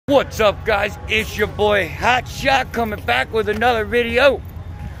What's up, guys? It's your boy Hotshot coming back with another video. Do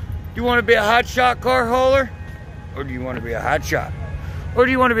you want to be a hotshot car hauler? Or do you want to be a hotshot? Or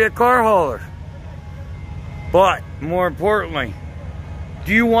do you want to be a car hauler? But more importantly,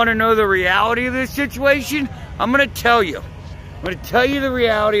 do you want to know the reality of this situation? I'm going to tell you. I'm going to tell you the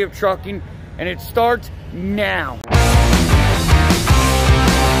reality of trucking, and it starts now.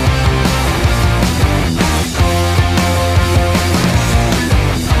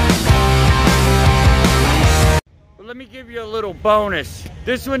 Let me give you a little bonus.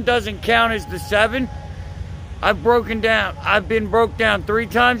 This one doesn't count as the 7. I've been broke down 3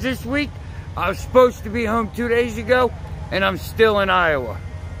 times this week. I was supposed to be home 2 days ago, and I'm still in Iowa.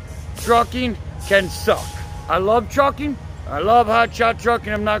 Trucking can suck. I love trucking. I love hotshot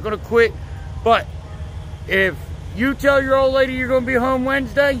trucking. I'm not going to quit. But if you tell your old lady you're going to be home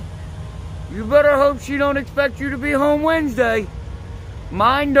Wednesday, you better hope she don't expect you to be home Wednesday.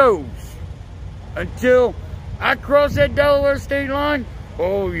 Mine knows. Until I cross that Delaware state line,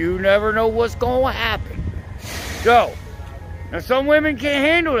 oh, you never know what's going to happen. So, now some women can't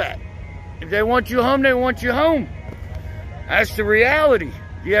handle that. If they want you home, they want you home. That's the reality.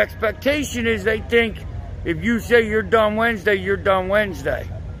 The expectation is they think if you say you're done Wednesday, you're done Wednesday.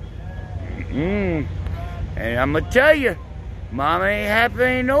 And I'm going to tell you, mama ain't happy,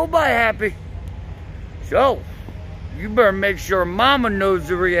 ain't nobody happy. So, you better make sure mama knows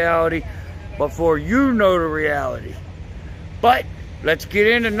the reality before you know the reality. But let's get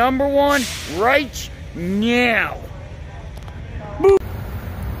into number 1 right now. Boop.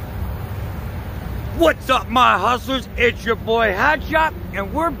 What's up, my hustlers? It's your boy Hotshot,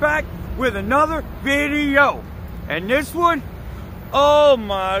 and we're back with another video. And this one, oh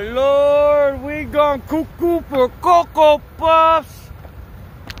my lord, we gone cuckoo for Cocoa Puffs.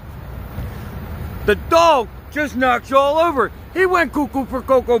 The dog just knocked you all over. He went cuckoo for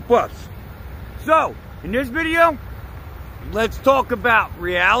Cocoa Puffs. So, in this video, let's talk about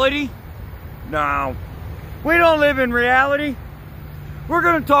reality. No, we don't live in reality. We're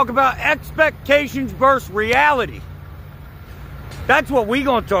going to talk about expectations versus reality. That's what we're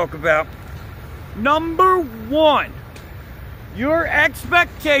going to talk about. Number 1, your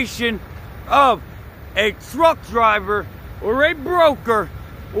expectation of a truck driver or a broker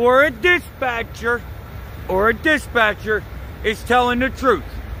or a dispatcher is telling the truth.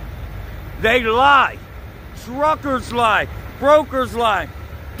 They lie. Truckers lie. Brokers lie.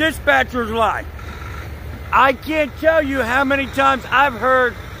 Dispatchers lie. I can't tell you how many times I've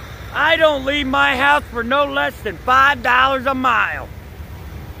heard, I don't leave my house for no less than $5 a mile.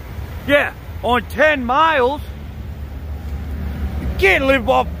 Yeah, on 10 miles, you can't live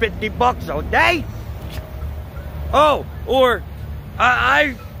off 50 bucks a day. Oh, or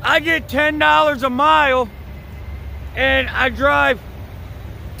I get $10 a mile and I drive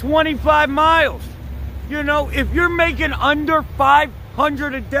 25 miles. You know, if you're making under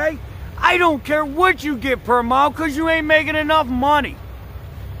 $500 a day, I don't care what you get per mile because you ain't making enough money.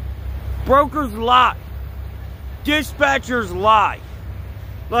 Brokers lie. Dispatchers lie.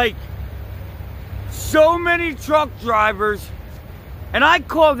 Like, so many truck drivers, and I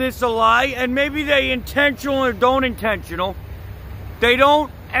call this a lie, and maybe they intentional or don't intentional, they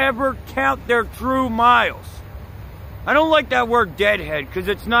don't ever count their true miles. I don't like that word deadhead because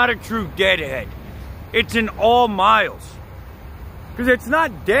it's not a true deadhead. It's in all miles. Because it's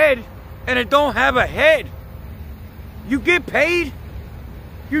not dead and it don't have a head. You get paid.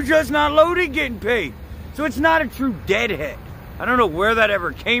 You're just not loaded getting paid. So it's not a true deadhead. I don't know where that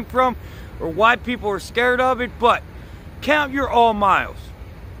ever came from or why people are scared of it, but count your all miles.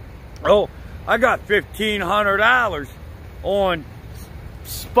 Oh, I got $1,500 on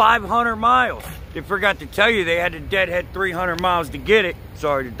 500 miles. They forgot to tell you they had to deadhead 300 miles to get it.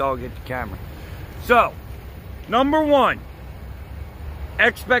 Sorry, the dog hit the camera. So, number 1,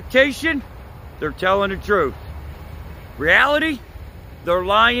 expectation, they're telling the truth. Reality, they're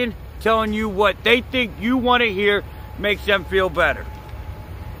lying, telling you what they think you want to hear makes them feel better.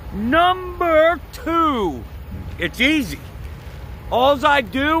 Number 2, it's easy. All I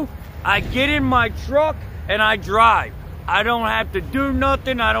do, I get in my truck and I drive. I don't have to do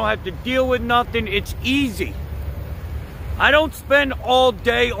nothing. I don't have to deal with nothing. It's easy. I don't spend all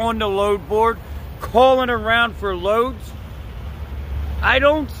day on the load board calling around for loads. I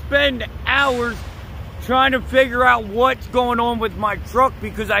don't spend hours trying to figure out what's going on with my truck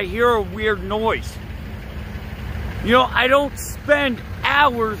because I hear a weird noise. You know, I don't spend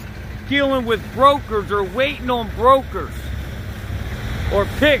hours dealing with brokers or waiting on brokers or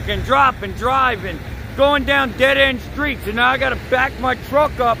pick and drop and drive and going down dead-end streets, and now I gotta back my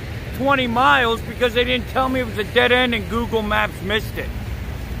truck up 20 miles because they didn't tell me it was a dead end and Google Maps missed it.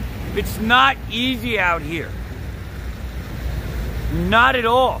 It's not easy out here. Not at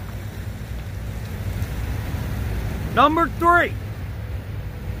all. Number 3.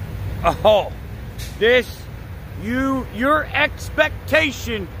 Oh, your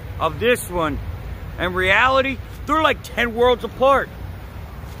expectation of this one and reality, they're like 10 worlds apart.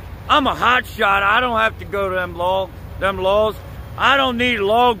 I'm a hotshot. I don't have to go to them laws. I don't need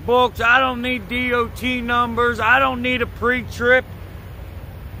log books. I don't need DOT numbers. I don't need a pre-trip.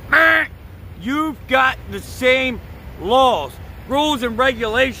 You've got the same laws, rules, and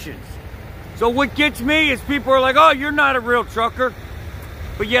regulations. So what gets me is people are like, oh, you're not a real trucker.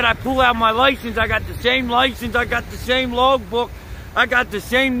 But yet I pull out my license. I got the same license. I got the same log book. I got the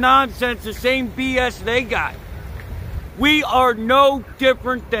same nonsense, the same BS they got. We are no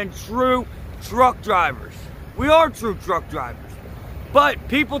different than true truck drivers. We are true truck drivers. But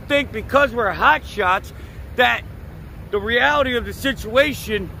people think because we're hotshots that the reality of the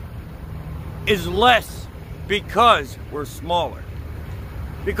situation is less because we're smaller.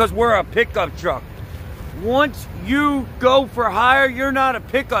 Because we're a pickup truck. Once you go for hire, you're not a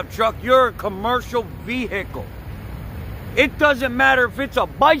pickup truck, you're a commercial vehicle. It doesn't matter if it's a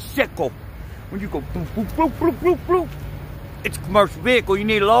bicycle. When you go boop, boop, boop, boop, boop, boop, it's a commercial vehicle. You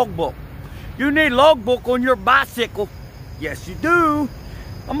need a logbook. You need a logbook on your bicycle. Yes, you do.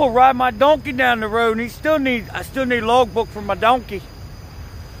 I'm gonna ride my donkey down the road, and I still need a logbook for my donkey.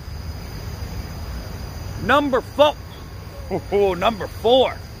 Number 4. Oh, number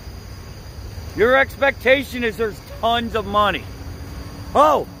 4. Your expectation is there's tons of money.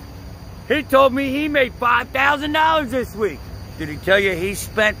 Oh, he told me he made $5,000 this week. Did he tell you he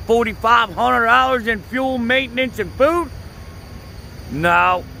spent $4,500 in fuel, maintenance, and food?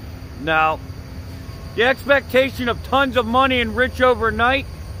 No. The expectation of tons of money and rich overnight,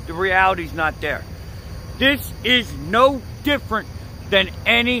 the reality's not there. This is no different than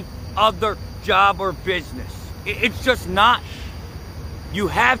any other job or business. It's just not. You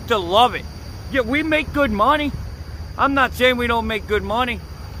have to love it. Yeah, we make good money. I'm not saying we don't make good money.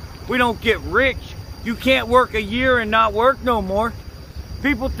 We don't get rich. You can't work a year and not work no more.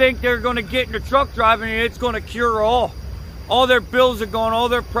 People think they're going to get into truck driving and it's going to cure all. All their bills are gone. All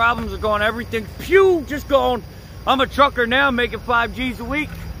their problems are gone. Everything, pew, just gone. I'm a trucker now making 5 G's a week.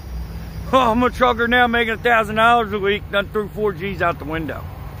 Oh, I'm a trucker now making $1,000 a week. Done threw 4 G's out the window.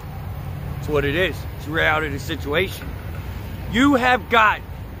 That's what it is. It's the reality of the situation. You have got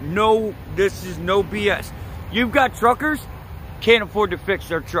this is no BS. You've got truckers can't afford to fix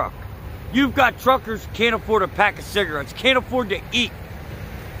their truck. You've got truckers can't afford a pack of cigarettes, can't afford to eat,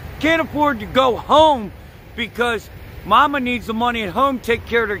 can't afford to go home because mama needs the money at home to take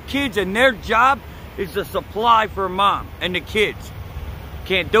care of their kids, and their job is to supply for mom and the kids.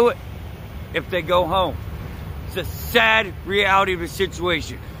 Can't do it if they go home. It's a sad reality of the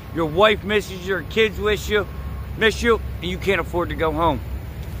situation. Your wife misses you, your kids miss you, and you can't afford to go home.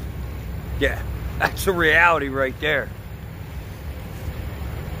 Yeah, that's a reality right there.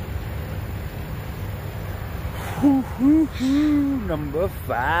 Number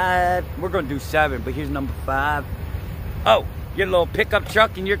 5. We're going to do 7, but here's number 5. Oh, your little pickup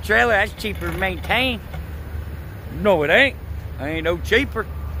truck and your trailer, that's cheaper to maintain. No, it ain't. Ain't no cheaper.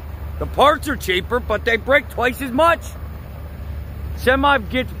 The parts are cheaper, but they break twice as much. Semi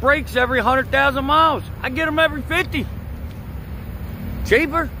gets brakes every 100,000 miles. I get them every 50.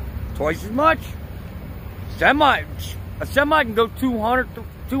 Cheaper, twice as much. A semi can go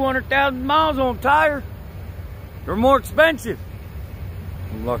 200,000 miles on tire. They're more expensive.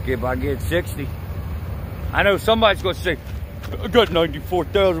 I'm lucky if I get 60. I know somebody's going to say, I got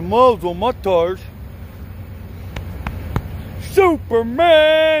 94,000 miles on my tires.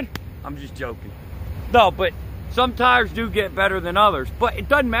 Superman! I'm just joking. No, but some tires do get better than others, but it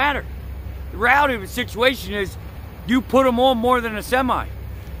doesn't matter. The reality of the situation is you put them on more than a semi.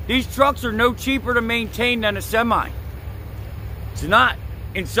 These trucks are no cheaper to maintain than a semi. It's not.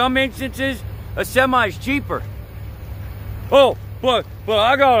 In some instances, a semi is cheaper. Oh, but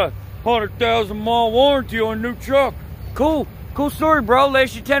I got a 100,000 mile warranty on a new truck. Cool story, bro.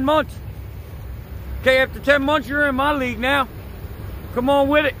 Lasts you 10 months. Okay, after 10 months, you're in my league now. Come on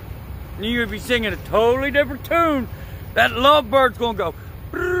with it. And you're gonna be singing a totally different tune. That lovebird's gonna go.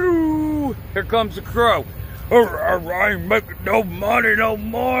 Here comes the crow. I ain't making no money no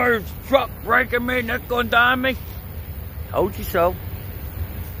more. This truck breaking me, and that's gonna die me. Told you so.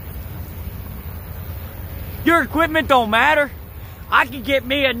 Your equipment don't matter. I could get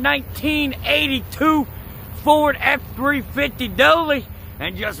me a 1982 Ford F-350 Dolly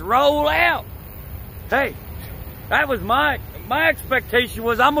and just roll out. Hey, that was my expectation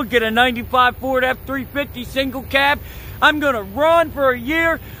was I'm gonna get a 95 Ford F-350 single cab. I'm gonna run for a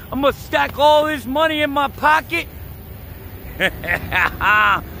year. I'm gonna stack all this money in my pocket.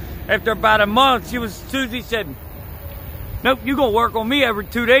 After about a month, Susie said, nope, you gonna work on me every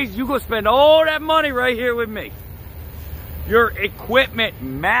 2 days. You gonna spend all that money right here with me. Your equipment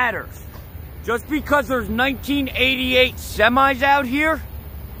matters. Just because there's 1988 semis out here,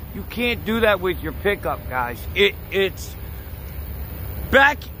 you can't do that with your pickup, guys. It's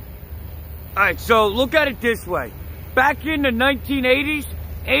back. All right, so look at it this way. Back in the 1980s,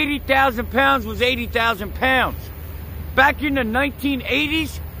 80,000 pounds was 80,000 pounds. Back in the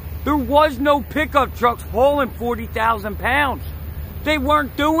 1980s, there was no pickup trucks hauling 40,000 pounds. They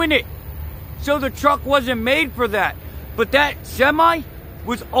weren't doing it. So the truck wasn't made for that. But that semi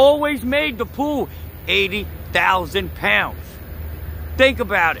was always made to pull 80,000 pounds. Think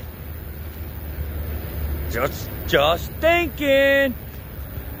about it. Just thinking.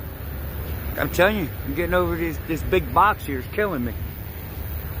 I'm telling you, I'm getting over this big box here is killing me.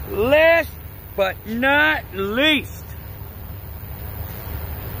 Last but not least,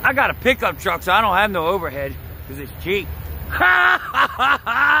 I got a pickup truck, so I don't have no overhead because it's cheap. Ha ha ha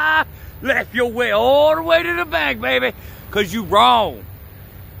ha! Left your way all the way to the bank, baby, because you wrong.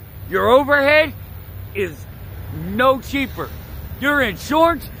 Your overhead is no cheaper. Your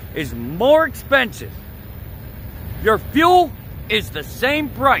insurance is more expensive. Your fuel is the same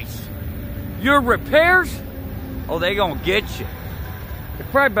price. Your repairs, oh, they gonna get you. They're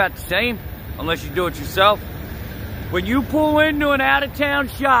probably about the same, unless you do it yourself. When you pull into an out-of-town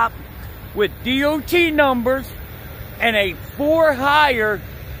shop with DOT numbers and a for hire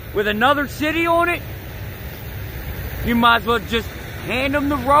with another city on it, you might as well just hand them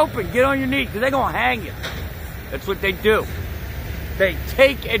the rope and get on your knees, because they're gonna hang you. That's what they do. They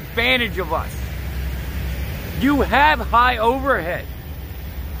take advantage of us. You have high overhead.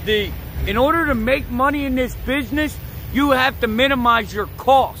 In order to make money in this business, you have to minimize your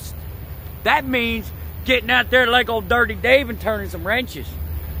cost. That means getting out there like old Dirty Dave and turning some wrenches.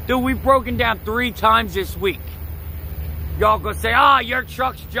 Dude, we've broken down 3 times this week. Y'all gonna say, oh, your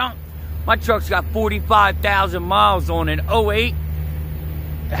truck's junk. My truck's got 45,000 miles on it, 08.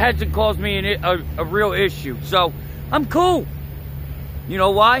 It hasn't caused me a real issue. So, I'm cool. You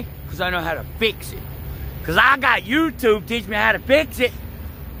know why? Because I know how to fix it. Because I got YouTube teach me how to fix it.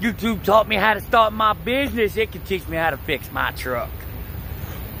 YouTube taught me how to start my business. It can teach me how to fix my truck.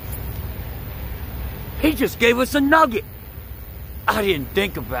 He just gave us a nugget. I didn't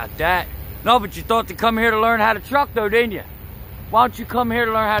think about that. No, but you thought to come here to learn how to truck though, didn't you? Why don't you come here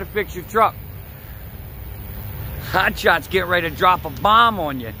to learn how to fix your truck? Hotshot's getting ready to drop a bomb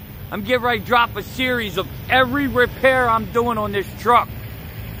on you. I'm getting ready to drop a series of every repair I'm doing on this truck.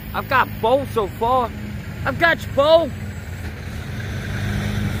 I've got both so far. I've got you both.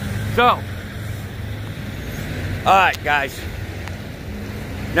 So, alright guys.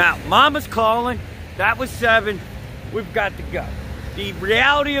 Now, Mama's calling. That was 7. We've got to go. The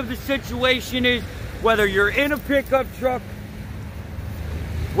reality of the situation is, whether you're in a pickup truck,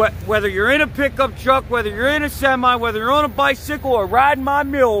 whether you're in a semi, whether you're on a bicycle or riding my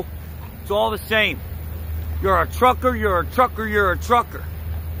mule, it's all the same. You're a trucker, you're a trucker, you're a trucker.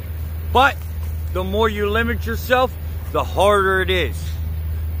 But the more you limit yourself, the harder it is.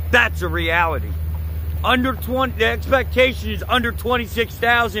 That's a reality. The expectation is under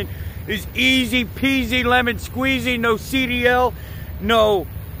 26,000 is easy peasy lemon squeezy, no CDL, no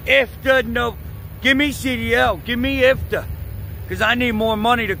IFTA, no. Give me CDL, give me IFTA, because I need more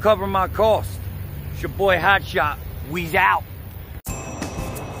money to cover my costs. It's your boy Hotshot. We's out.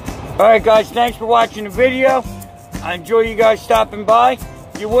 Alright guys, thanks for watching the video. I enjoy you guys stopping by.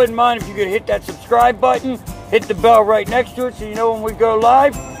 If you wouldn't mind if you could hit that subscribe button, hit the bell right next to it so you know when we go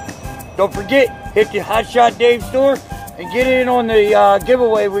live. Don't forget, hit the Hotshot Dave store and get in on the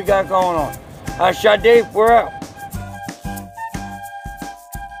giveaway we got going on. Hotshot Dave, we're out.